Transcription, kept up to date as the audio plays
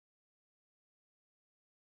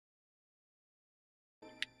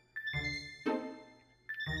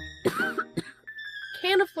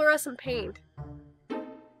ton of fluorescent paint.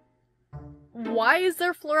 Why is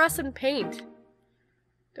there fluorescent paint?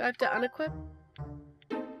 Do I have to unequip?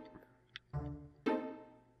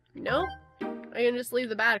 No? I can just leave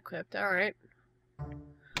the bat equipped, alright.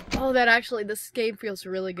 Oh, this game feels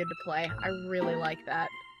really good to play. I really like that.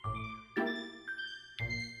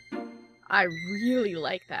 I really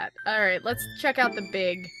like that. Alright, let's check out the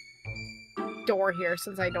big door here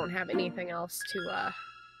since I don't have anything else to,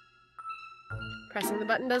 pressing the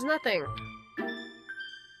button does nothing.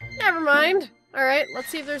 Never mind. Alright, let's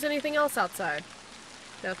see if there's anything else outside.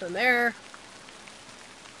 Nothing there.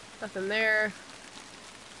 Nothing there.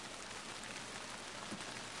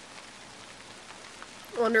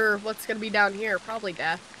 Wonder what's gonna be down here. Probably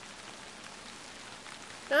death.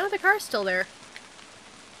 No, the car's still there.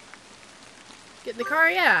 Get in the car,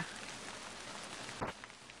 yeah.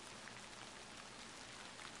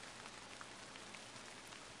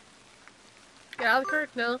 Get out of the car?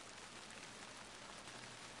 No.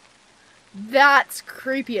 That's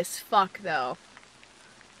creepy as fuck, though.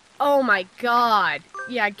 Oh my god.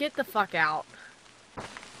 Yeah, get the fuck out.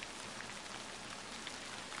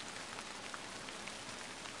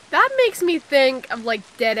 That makes me think of, like,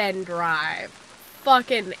 Dead End Drive.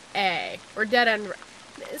 Fucking A. Or Dead End...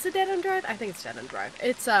 Is it Dead End Drive? I think it's Dead End Drive.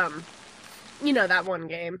 It's, you know, that one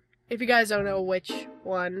game. If you guys don't know which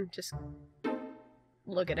one, just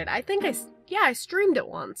look at it. I think I streamed it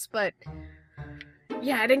once, but...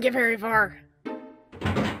 Yeah, I didn't get very far.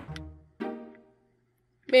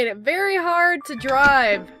 Made it very hard to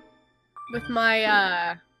drive with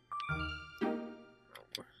my,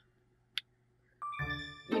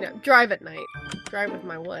 you know, drive at night. Drive with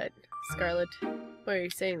my what? Scarlet, why are you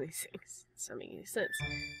saying these things? It's not making any sense.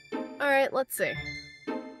 Alright, let's see.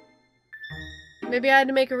 Maybe I had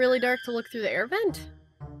to make it really dark to look through the air vent?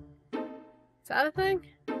 Is that a thing?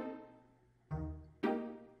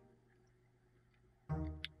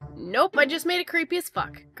 Nope, I just made it creepy as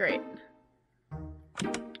fuck. Great.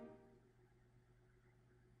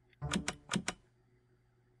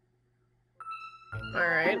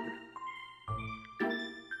 Alright.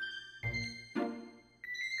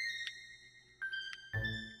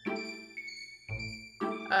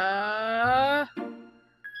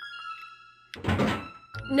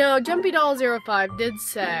 No, Jumpy Doll 05 did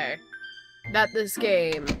say that this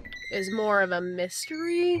game is more of a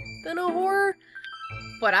mystery than a horror,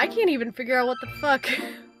 but I can't even figure out what the fuck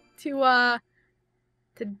to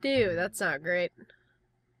do. That's not great.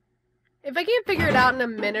 If I can't figure it out in a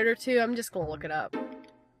minute or two, I'm just gonna look it up.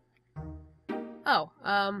 Oh,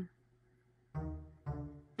 I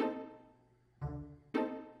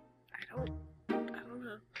don't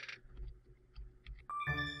know.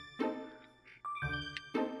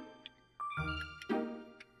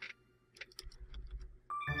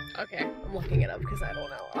 Okay, I'm looking it up because I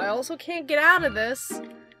don't know. I also can't get out of this,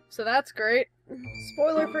 so that's great.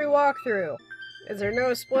 Spoiler-free walkthrough. Is there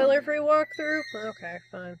no spoiler-free walkthrough? Okay,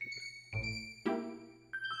 fine.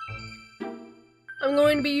 I'm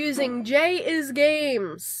going to be using J is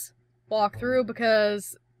Games walkthrough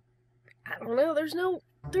because I don't know, there's no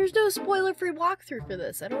spoiler-free walkthrough for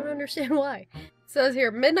this. I don't understand why. It says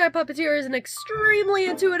here, Midnight Puppeteer is an extremely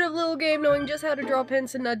intuitive little game knowing just how to draw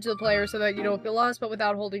hints and nudge the player so that you don't feel lost, but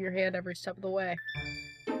without holding your hand every step of the way.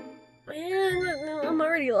 Man, I'm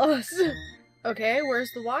already lost. Okay,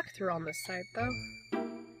 where's the walkthrough on this site, though?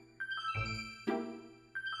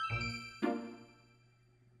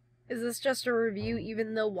 Is this just a review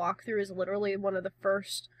even though walkthrough is literally one of the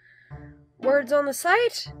first words on the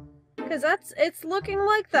site? Because it's looking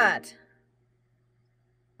like that.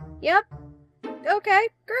 Yep. Okay,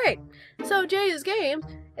 great. So Jay's Games,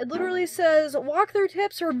 it literally says walkthrough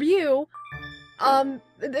tips review.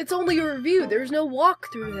 It's only a review. There's no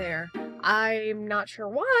walkthrough there. I'm not sure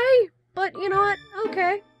why, but you know what?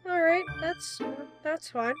 Okay, all right, that's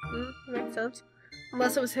fine. Makes sense.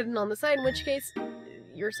 Unless it was hidden on the site, in which case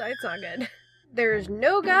your site's not good. There's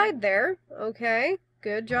no guide there. Okay.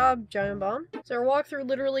 Good job, Giant Bomb. Is there a walkthrough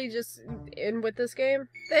literally just in with this game?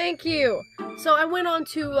 Thank you! So I went on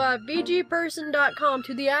to vgperson.com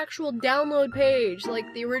to the actual download page,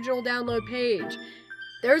 like the original download page.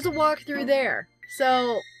 There's a walkthrough there.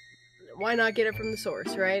 So why not get it from the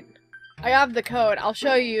source, right? I have the code. I'll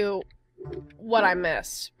show you what I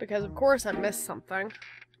missed, because of course I missed something.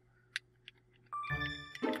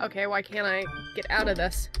 Okay, why can't I get out of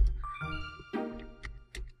this?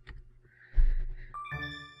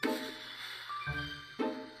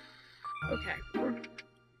 Okay.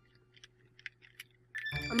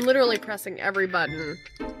 I'm literally pressing every button.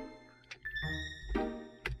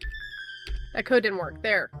 That code didn't work.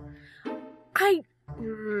 There.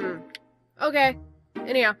 Okay.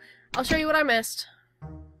 Anyhow, I'll show you what I missed.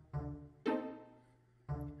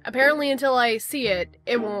 Apparently until I see it,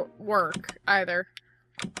 it won't work either.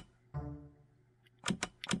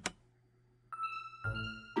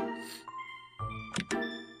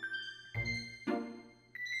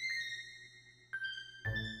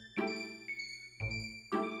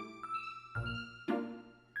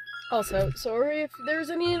 Also, sorry if there's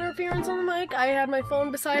any interference on the mic. I had my phone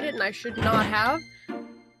beside it and I should not have.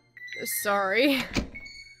 Sorry.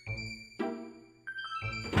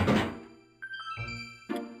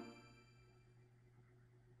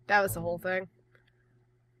 That was the whole thing.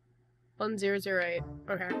 1008.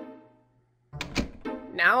 Okay.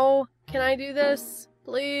 Now, can I do this,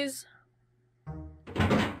 please?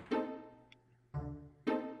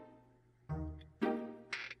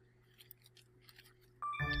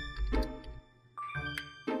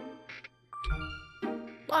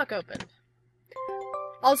 Lock opened.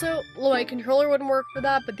 Also, my controller wouldn't work for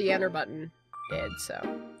that, but the enter button did,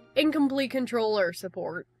 so. Incomplete controller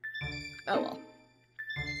support. Oh well.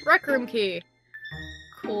 Rec room key.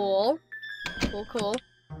 Cool. Cool, cool.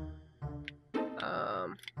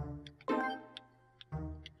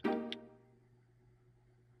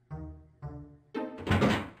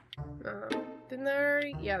 Didn't there?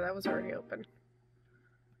 Yeah, that was already open.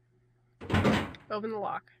 Open the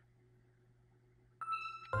lock.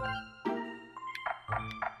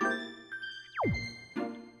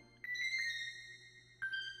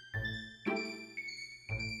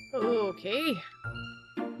 Okay.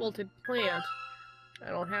 Wilted plant. I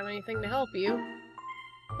don't have anything to help you.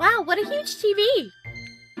 Wow, what a huge TV!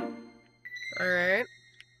 Alright.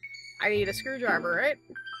 I need a screwdriver, right?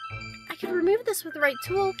 I can remove this with the right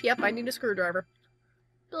tool. Yep, I need a screwdriver.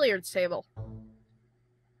 Billiards table.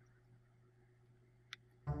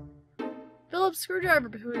 Phillips screwdriver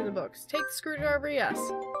between the books. Take the screwdriver, yes.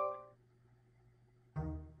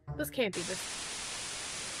 This can't be this.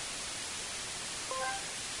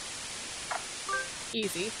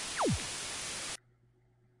 Easy.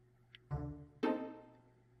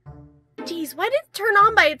 Jeez, why did it turn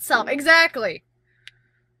on by itself? Exactly!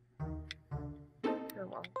 Oh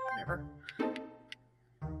well, whatever.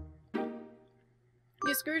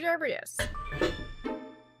 Use screwdriver? Yes.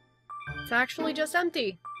 It's actually just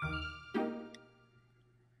empty.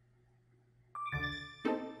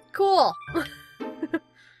 Cool! I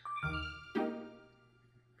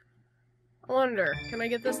wonder, can I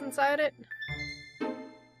get this inside it?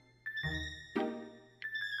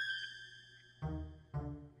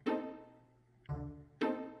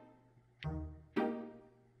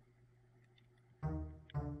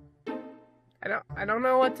 I don't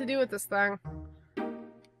know what to do with this thing.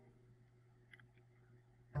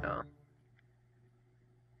 Oh.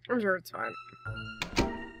 I'm sure it's fine.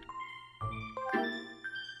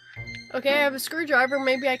 Okay, I have a screwdriver.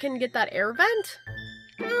 Maybe I can get that air vent?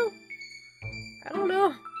 No. I don't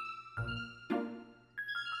know.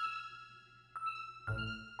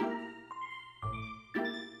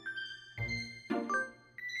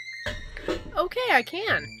 Okay, I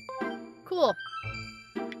can. Cool.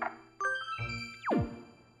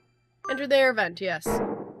 Enter the air vent, yes.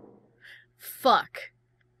 Fuck.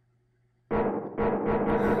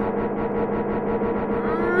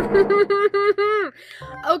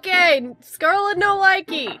 Okay, Scarlet no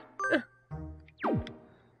likey.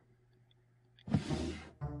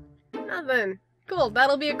 Nothing. Cool,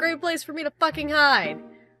 that'll be a great place for me to fucking hide.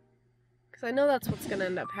 Because I know that's what's gonna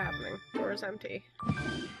end up happening. Door's empty.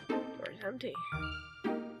 Door's empty.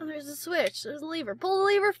 Oh, there's a switch. There's a lever. Pull the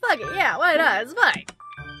lever, fuck it. Yeah, why not? It's fine.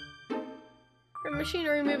 There's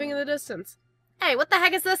machinery moving in the distance. Hey, what the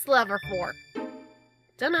heck is this lever for?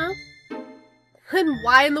 Dunno. Then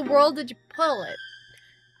why in the world did you pull it?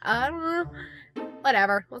 I don't know.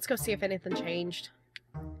 Whatever. Let's go see if anything changed.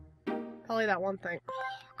 Probably that one thing.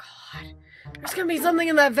 Oh, God. There's gonna be something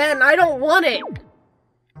in that vent and I don't want it!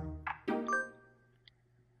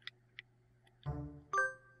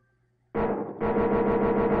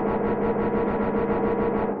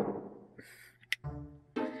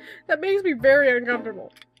 That makes me very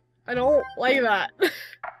uncomfortable. I don't like that.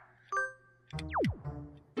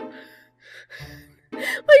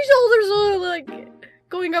 My shoulders are like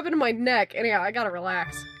going up into my neck. Anyhow, I gotta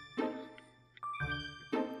relax.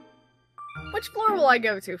 Which floor will I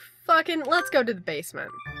go to? Fucking, let's go to the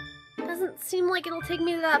basement. Doesn't seem like it'll take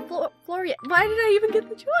me to that floor yet. Why did I even get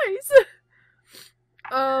the choice?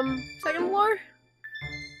 Second floor?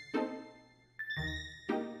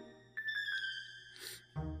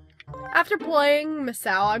 After playing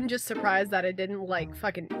Masao, I'm just surprised that it didn't, like,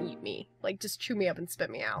 fucking eat me. Like, just chew me up and spit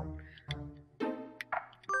me out. Oh,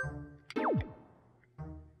 no.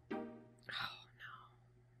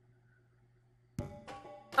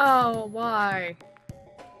 Oh, why?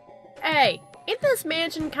 Hey, ain't this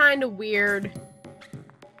mansion kinda weird?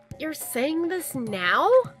 You're saying this now?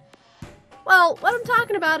 Well, what I'm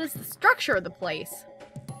talking about is the structure of the place.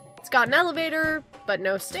 It's got an elevator, but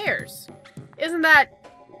no stairs. Isn't that,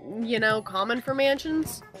 you know, common for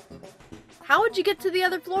mansions? How would you get to the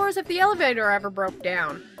other floors if the elevator ever broke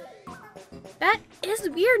down? That is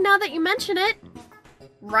weird now that you mention it.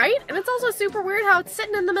 Right? And it's also super weird how it's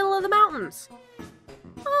sitting in the middle of the mountains.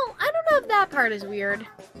 Well, I don't know if that part is weird.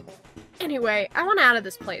 Anyway, I want out of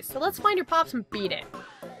this place, so let's find your pops and beat it.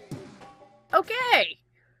 Okay!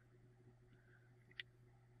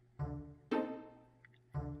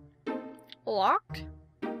 Locked.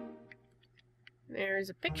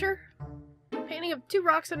 There's a picture. Painting of 2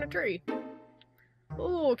 rocks and a tree.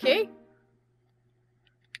 Ooh, okay.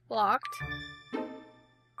 Locked.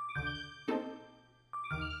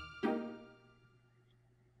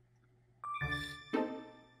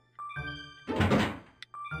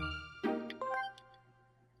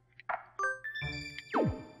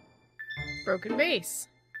 Broken vase.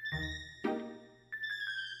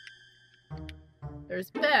 There's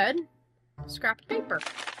a bed. Scrap of paper.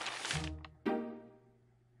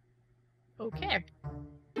 Okay.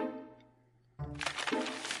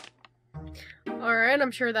 Alright,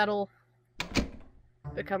 I'm sure that'll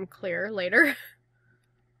become clear later.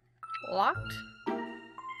 Locked.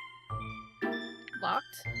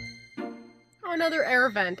 Locked. Oh, another air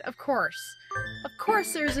vent, of course. Of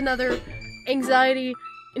course there's another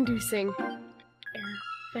anxiety-inducing air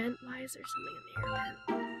vent. Why is there something in the air vent?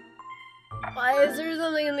 Why is there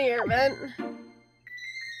something in the air vent?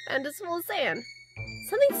 And it's full of sand.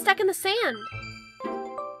 Something's stuck in the sand.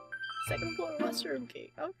 Second floor restroom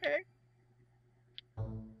key. Okay.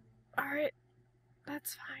 Alright.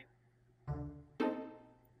 That's fine.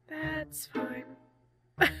 That's fine.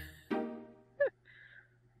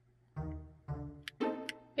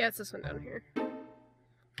 Yeah, it's this one down here.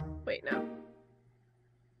 Wait, no.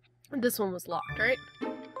 This one was locked, right?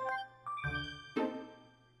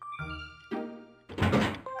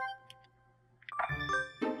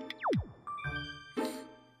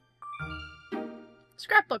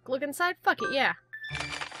 Scrapbook, look inside? Fuck it, yeah.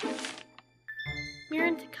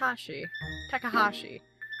 Mirin Takahashi.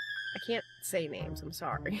 I can't say names, I'm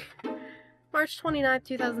sorry. March 29th,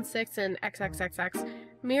 2006 in XXXX.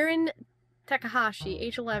 Mirin Takahashi,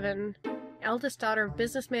 age 11, eldest daughter of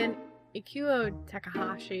businessman Ikuo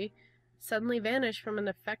Takahashi, suddenly vanished from an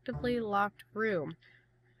effectively locked room.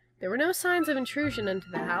 There were no signs of intrusion into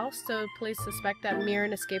the house, so police suspect that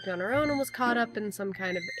Mirin escaped on her own and was caught up in some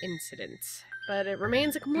kind of incident. But it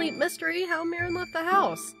remains a complete mystery how Mirin left the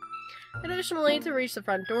house. Additionally, to reach the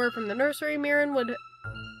front door from the nursery Mirin would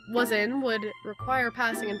require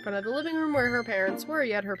passing in front of the living room where her parents were,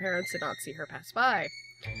 yet her parents did not see her pass by.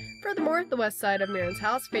 Furthermore, the west side of Mirin's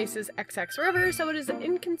house faces XX River, so it is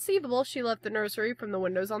inconceivable she left the nursery from the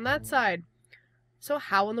windows on that side. So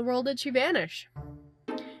how in the world did she vanish?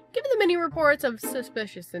 Given the many reports of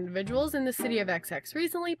suspicious individuals in the city of XX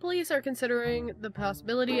recently, police are considering the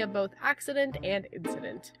possibility of both accident and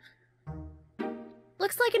incident.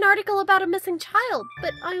 Looks like an article about a missing child,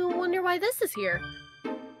 but I wonder why this is here.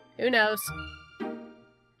 Who knows?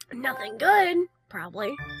 Nothing good,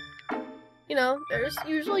 probably. You know, there's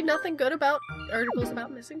usually nothing good about articles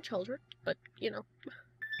about missing children, but, you know.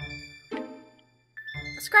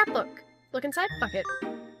 A scrapbook. Look inside, fuck it.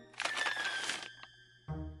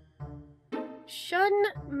 Shun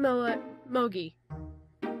Mogi.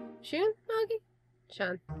 Shun Mogi?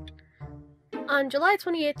 Shun. On July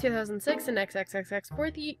 28, 2006, in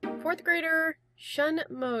XXXX, fourth grader Shun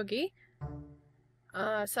Mogi,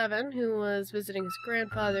 7, who was visiting his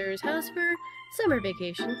grandfather's house for summer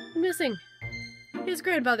vacation, missing. His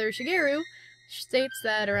grandfather, Shigeru, states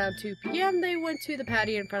that around 2 p.m. they went to the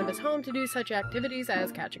patio in front of his home to do such activities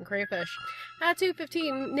as catching crayfish. At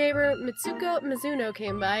 2:15, neighbor Mitsuko Mizuno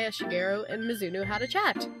came by as Shigeru and Mizuno had a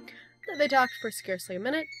chat. They talked for scarcely a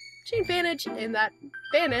minute. She vanished in that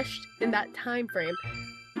time frame.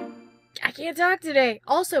 I can't talk today.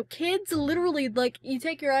 Also, kids literally, like, you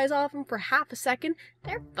take your eyes off them for half a second,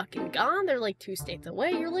 they're fucking gone. They're like 2 states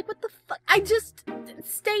away. You're like, what the fuck? I just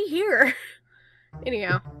stay here.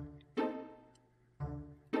 Anyhow.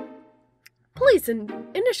 Police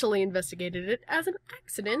initially investigated it as an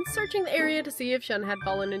accident, searching the area to see if Shun had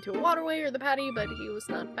fallen into a waterway or the patty, but he was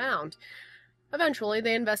not found. Eventually,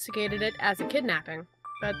 they investigated it as a kidnapping,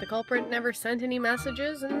 but the culprit never sent any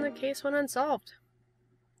messages and the case went unsolved.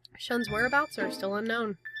 Shun's whereabouts are still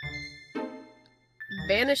unknown.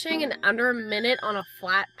 Vanishing in under a minute on a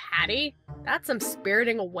flat patty? That's some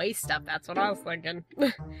spiriting away stuff, that's what I was thinking.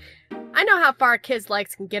 I know how far a kid's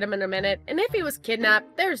legs can get him in a minute, and if he was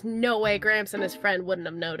kidnapped, there's no way Gramps and his friend wouldn't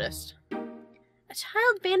have noticed. A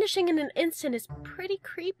child vanishing in an instant is pretty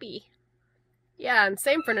creepy. Yeah, and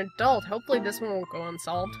same for an adult. Hopefully this one won't go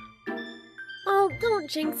unsolved. Oh, don't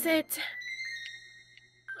jinx it.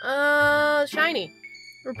 Shiny.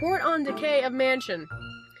 Report on decay of mansion.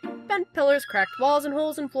 Bent pillars, cracked walls, and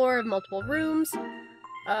holes in floor of multiple rooms.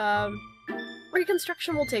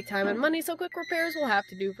 Reconstruction will take time and money, so quick repairs will have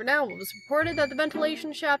to do for now. It was reported that the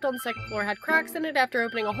ventilation shaft on the second floor had cracks in it after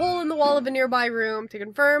opening a hole in the wall of a nearby room. To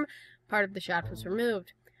confirm, part of the shaft was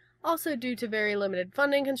removed. Also, due to very limited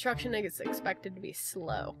funding, construction is expected to be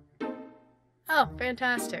slow. Oh,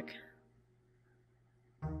 fantastic.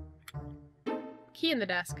 Key in the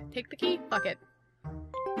desk. Take the key? Fuck it.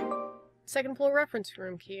 Second floor reference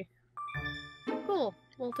room key. Cool.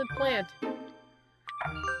 Wilted plant.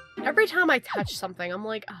 Every time I touch something, I'm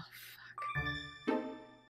like, oh,